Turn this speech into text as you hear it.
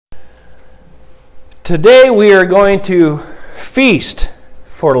Today we are going to feast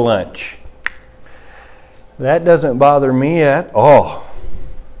for lunch. That doesn't bother me at all.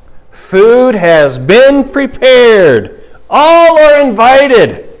 Food has been prepared. All are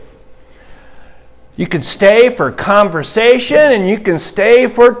invited. You can stay for conversation and you can stay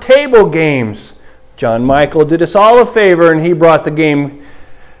for table games. John Michael did us all a favor and he brought the game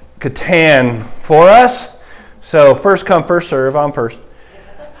Catan for us. So first come, first serve. I'm first.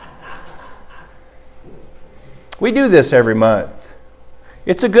 We do this every month.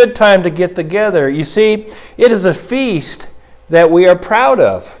 It's a good time to get together. You see, it is a feast that we are proud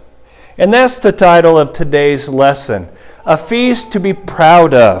of. And that's the title of today's lesson. A feast to be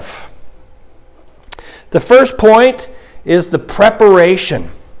proud of. The first point is the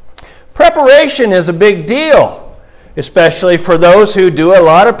preparation. Preparation is a big deal, especially for those who do a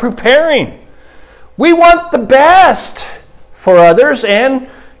lot of preparing. We want the best for others, and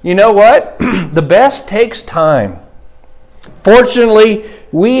you know what? The best takes time. Fortunately,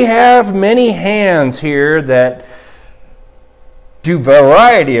 we have many hands here that do a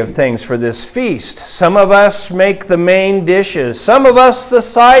variety of things for this feast. Some of us make the main dishes, some of us the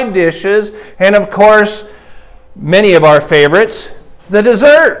side dishes, and of course, many of our favorites, the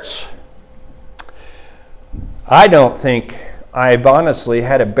desserts. I don't think I've honestly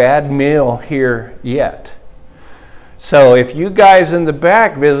had a bad meal here yet. So if you guys in the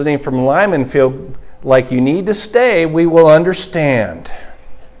back visiting from Lyman feel like you need to stay, we will understand.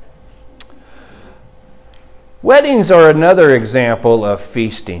 Weddings are another example of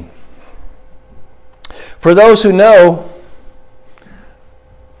feasting. For those who know,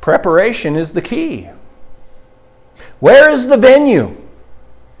 preparation is the key. Where is the venue?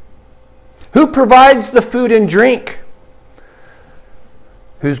 Who provides the food and drink?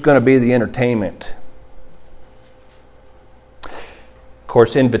 Who's going to be the entertainment? Of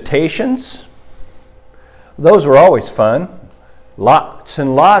course, invitations. Those are always fun. Lots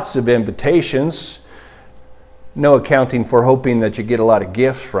and lots of invitations. No accounting for hoping that you get a lot of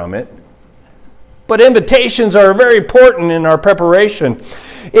gifts from it. But invitations are very important in our preparation.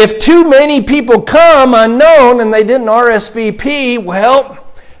 If too many people come unknown and they didn't RSVP, well,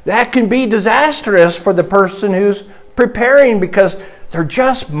 that can be disastrous for the person who's preparing because there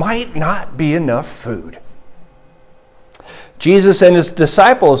just might not be enough food. Jesus and his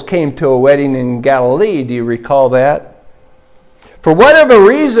disciples came to a wedding in Galilee. Do you recall that? For whatever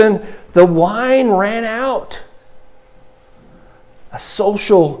reason, the wine ran out. A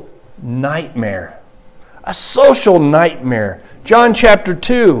social nightmare. A social nightmare. John chapter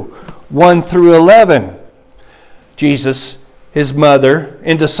 2, 1 through 11. Jesus, his mother,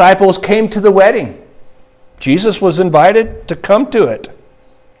 and disciples came to the wedding. Jesus was invited to come to it.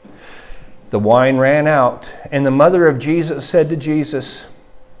 The wine ran out, and the mother of Jesus said to Jesus,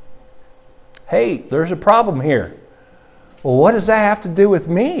 "Hey, there's a problem here." "Well, what does that have to do with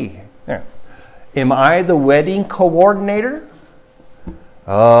me? Am I the wedding coordinator?"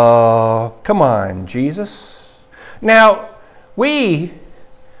 "Oh, come on, Jesus." Now, we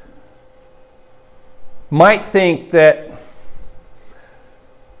might think that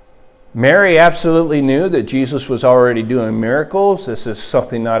Mary absolutely knew that Jesus was already doing miracles. This is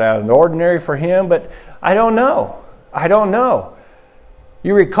something not out of the ordinary for him, but I don't know. I don't know.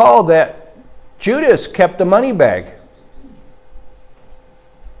 You recall that Judas kept the money bag.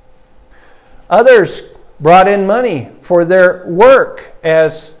 Others brought in money for their work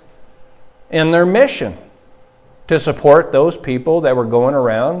as in their mission to support those people that were going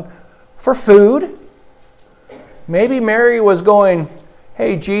around for food. Maybe Mary was going,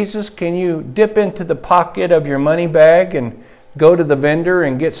 "Hey, Jesus, can you dip into the pocket of your money bag and go to the vendor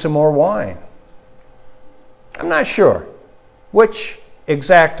and get some more wine?" I'm not sure which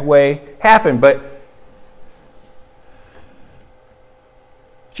exact way happened, but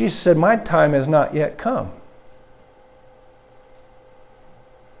Jesus said, "My time has not yet come."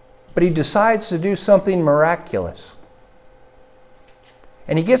 But he decides to do something miraculous.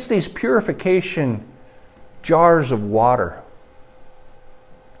 And he gets these purification jars of water.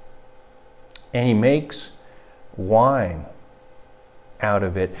 And he makes wine out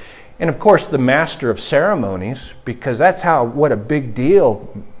of it. And of course, the master of ceremonies, because that's what a big deal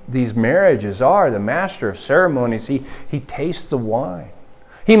these marriages are. The master of ceremonies, he tastes the wine.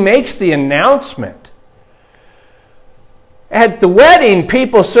 He makes the announcement. At the wedding,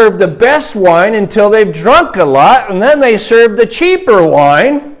 people serve the best wine until they've drunk a lot, and then they serve the cheaper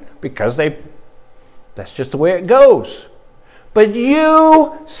wine because that's just the way it goes. But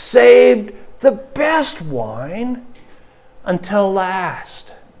you saved the best wine until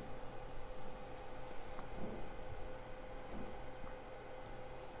last.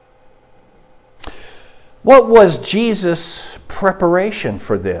 What was Jesus' preparation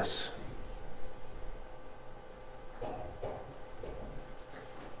for this?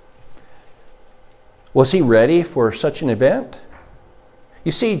 Was he ready for such an event?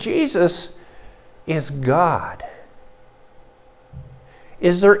 You see, Jesus is God.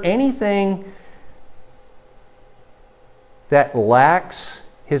 Is there anything that lacks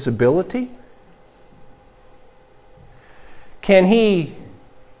his ability? Can he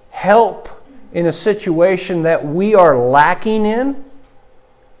help in a situation that we are lacking in?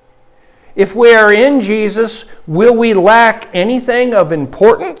 If we are in Jesus, will we lack anything of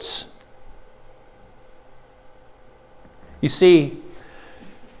importance? You see,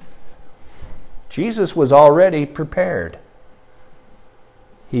 Jesus was already prepared.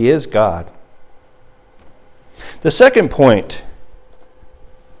 He is God. The second point,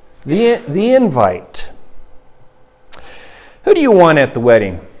 the invite. Who do you want at the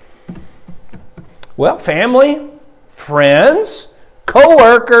wedding? Well, family, friends,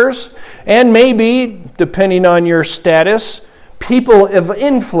 co-workers, and maybe, depending on your status, people of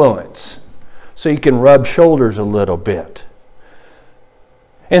influence, so you can rub shoulders a little bit.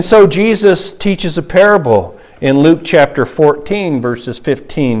 And so Jesus teaches a parable in Luke chapter 14, verses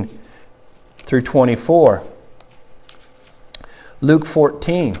 15 through 24. Luke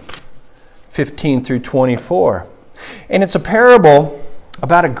 14, 15 through 24. And it's a parable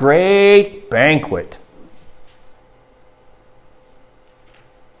about a great banquet.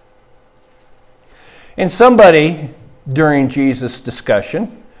 And somebody, during Jesus'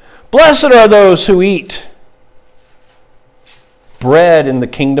 discussion, blessed are those who eat bread in the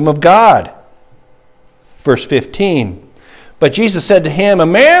kingdom of God. Verse 15. But Jesus said to him, a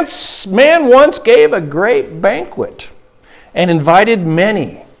man once gave a great banquet and invited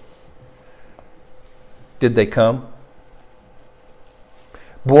many. Did they come?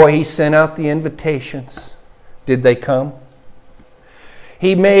 Boy, he sent out the invitations. Did they come?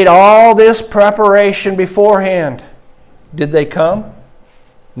 He made all this preparation beforehand. Did they come?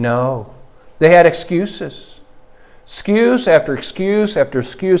 No. They had excuses. Excuse after excuse after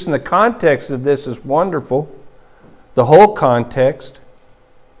excuse. And the context of this is wonderful. The whole context.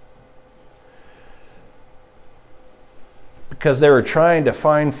 Because they were trying to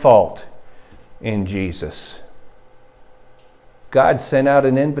find fault in Jesus. God sent out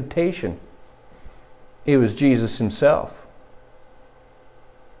an invitation. It was Jesus himself.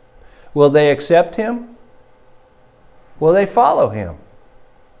 Will they accept him? Will they follow him?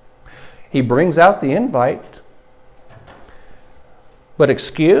 He brings out the invite. But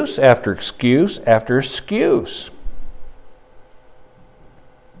excuse after excuse after excuse.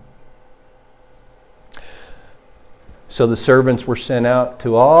 So the servants were sent out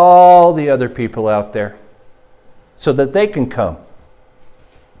to all the other people out there so that they can come.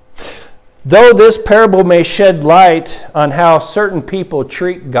 Though this parable may shed light on how certain people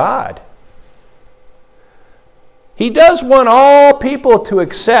treat God, he does want all people to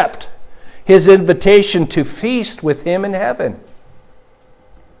accept his invitation to feast with him in heaven.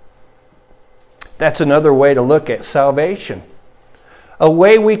 That's another way to look at salvation. A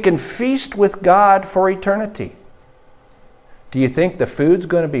way we can feast with God for eternity. Do you think the food's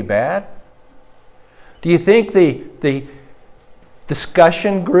going to be bad? Do you think the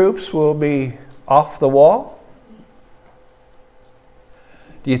discussion groups will be off the wall?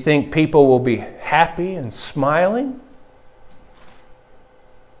 Do you think people will be happy and smiling?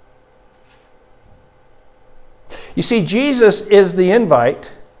 You see, Jesus is the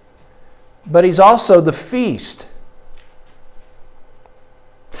invite, but he's also the feast.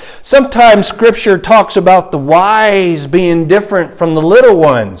 Sometimes Scripture talks about the wise being different from the little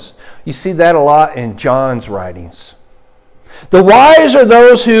ones. You see that a lot in John's writings. The wise are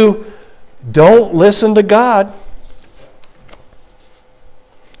those who don't listen to God.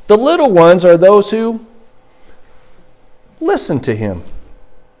 The little ones are those who listen to him.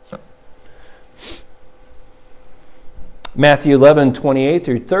 Matthew 11, 28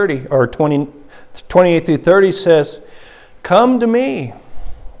 through 30, or 28 through 30 says, "Come to me,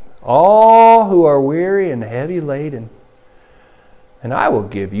 all who are weary and heavy laden, and I will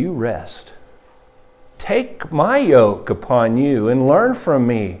give you rest. Take my yoke upon you and learn from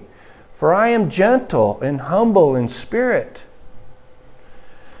me, for I am gentle and humble in spirit,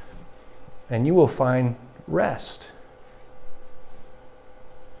 and you will find rest."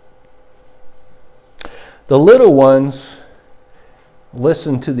 The little ones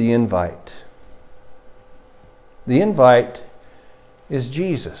listen to the invite. The invite is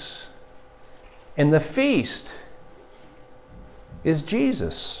Jesus, and the feast is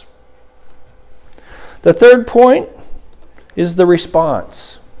Jesus. The third point is the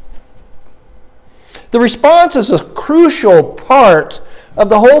response. The response is a crucial part of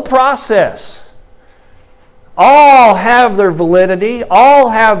the whole process. All have their validity, all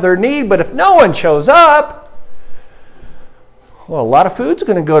have their need, but if no one shows up, well, a lot of food's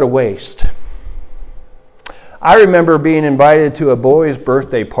going to go to waste. I remember being invited to a boy's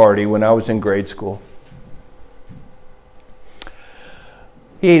birthday party when I was in grade school.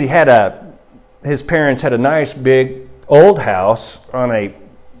 His parents had a nice big old house on a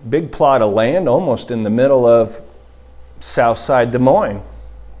big plot of land almost in the middle of Southside Des Moines.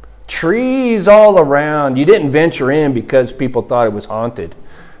 Trees all around. You didn't venture in because people thought it was haunted.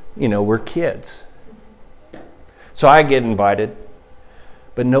 We're kids. So I get invited,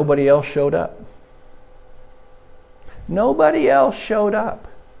 but nobody else showed up. Nobody else showed up.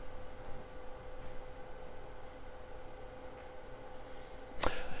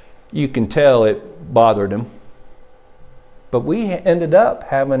 You can tell it bothered him. But we ended up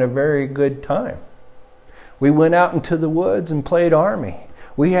having a very good time. We went out into the woods and played army.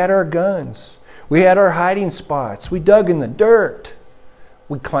 We had our guns. We had our hiding spots. We dug in the dirt.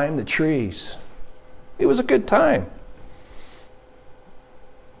 We climbed the trees. It was a good time.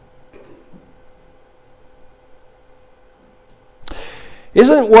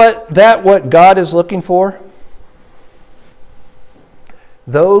 Isn't what God is looking for?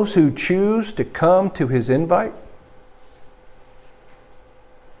 Those who choose to come to His invite?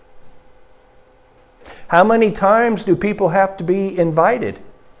 How many times do people have to be invited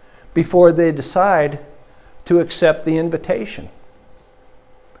before they decide to accept the invitation?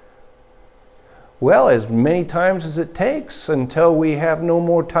 Well, as many times as it takes until we have no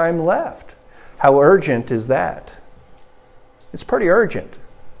more time left. How urgent is that? It's pretty urgent.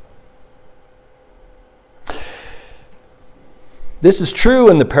 This is true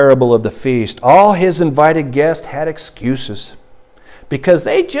in the parable of the feast. All His invited guests had excuses because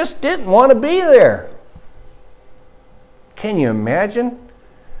they just didn't want to be there. Can you imagine?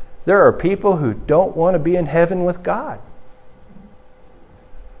 There are people who don't want to be in heaven with God.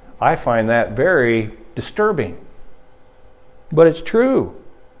 I find that very disturbing. But it's true.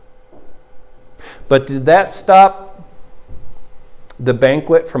 But did that stop the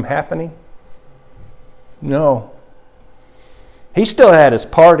banquet from happening? No. He still had his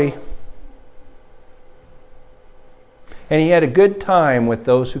party. And he had a good time with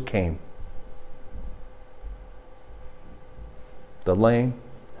those who came. The lame,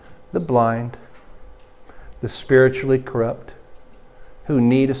 the blind, the spiritually corrupt, who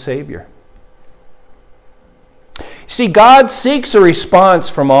need a Savior. See, God seeks a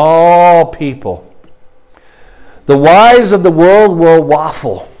response from all people. The wise of the world will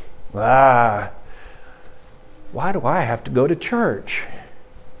waffle. Why do I have to go to church?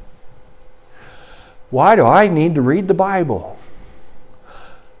 Why do I need to read the Bible?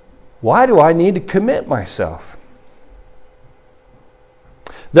 Why do I need to commit myself?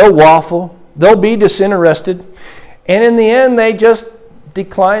 They'll waffle, they'll be disinterested, and in the end they just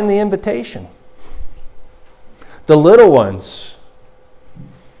decline the invitation. The little ones,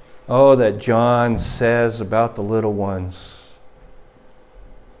 that John says about the little ones.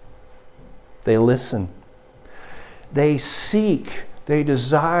 They listen, they seek, they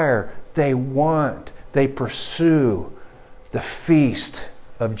desire, they want, they pursue the feast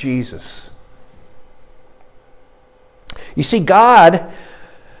of Jesus. You see, God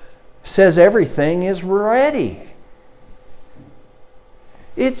says everything is ready.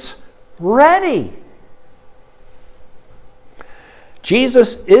 It's ready.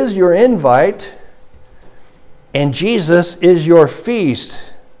 Jesus is your invite, and Jesus is your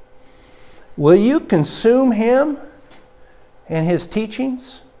feast. Will you consume Him and His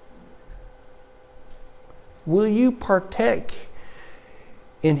teachings? Will you partake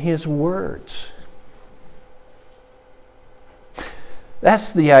in His words?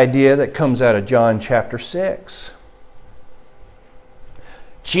 That's the idea that comes out of John chapter 6.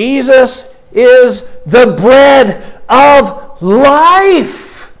 Jesus is the bread of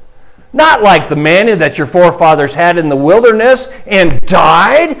life. Not like the manna that your forefathers had in the wilderness and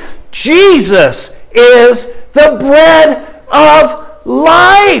died. Jesus is the bread of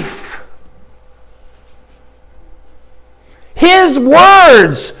life. His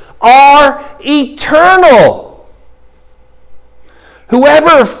words are eternal.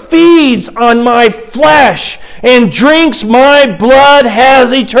 Whoever feeds on my flesh and drinks my blood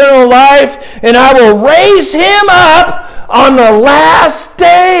has eternal life, and I will raise him up on the last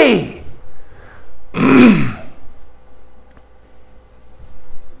day.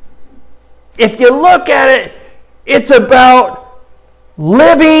 If you look at it, it's about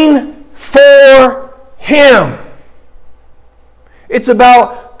living for Him. It's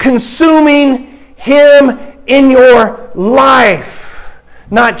about consuming Him in your life.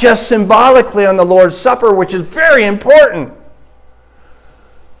 Not just symbolically on the Lord's Supper, which is very important.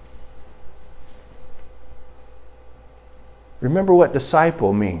 Remember what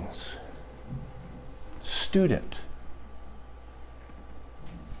disciple means. Student.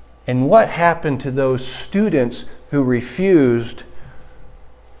 And what happened to those students who refused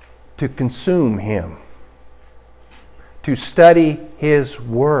to consume Him, to study His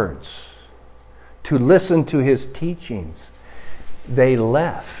words, to listen to His teachings? They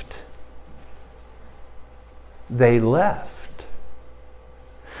left. They left.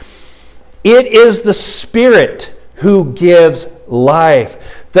 It is the Spirit who gives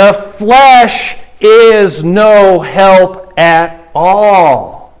life. The flesh is no help at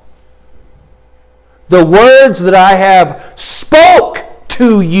all. The words that I have spoke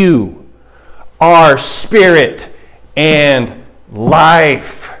to you are spirit and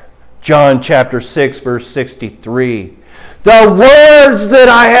life. John chapter 6, verse 63. The words that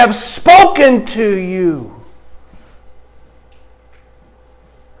I have spoken to you.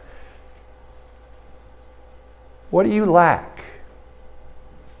 What do you lack?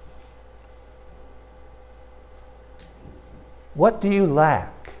 What do you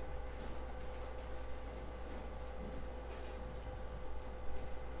lack?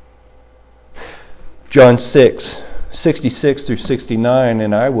 John 6, 66 through 69,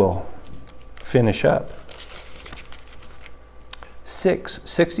 and I will finish up. 6,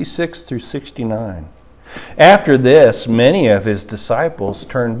 66 through 69. After this, many of his disciples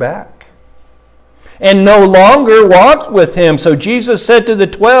turned back and no longer walked with him. So Jesus said to the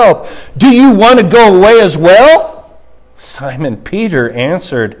 12, "Do you want to go away as well?" Simon Peter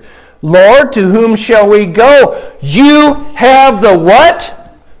answered, "Lord, to whom shall we go? You have the"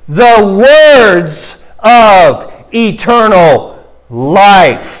 what? "The words of eternal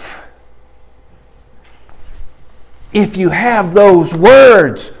life." If you have those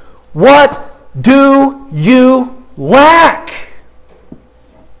words, what do you lack?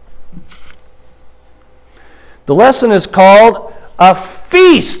 The lesson is called a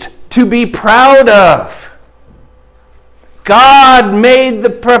feast to be proud of. God made the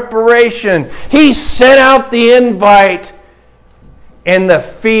preparation. He sent out the invite, and the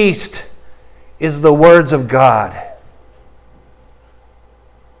feast is the words of God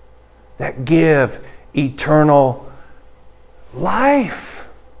that give eternal life.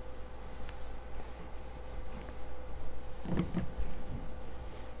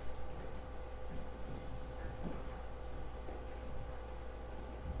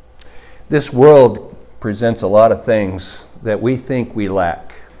 This world presents a lot of things that we think we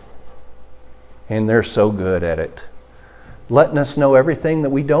lack, and they're so good at it, letting us know everything that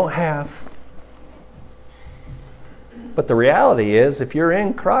we don't have. But the reality is, if you're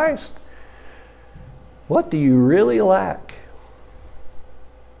in Christ, what do you really lack?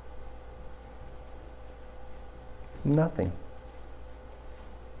 Nothing.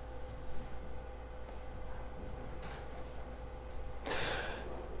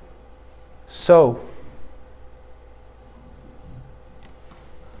 So,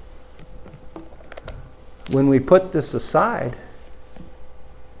 when we put this aside,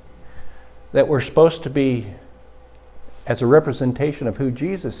 that we're supposed to be as a representation of who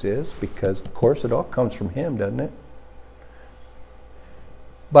Jesus is, because of course it all comes from Him, doesn't it?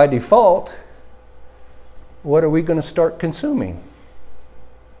 By default, what are we going to start consuming?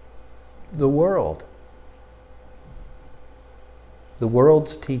 The world. The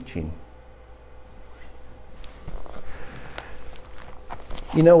world's teaching.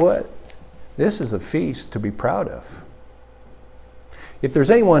 You know what? This is a feast to be proud of. If there's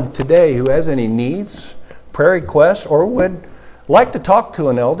anyone today who has any needs, prayer requests, or would like to talk to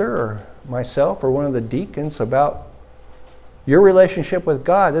an elder or myself or one of the deacons about your relationship with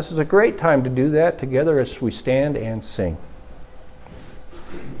God, this is a great time to do that together as we stand and sing.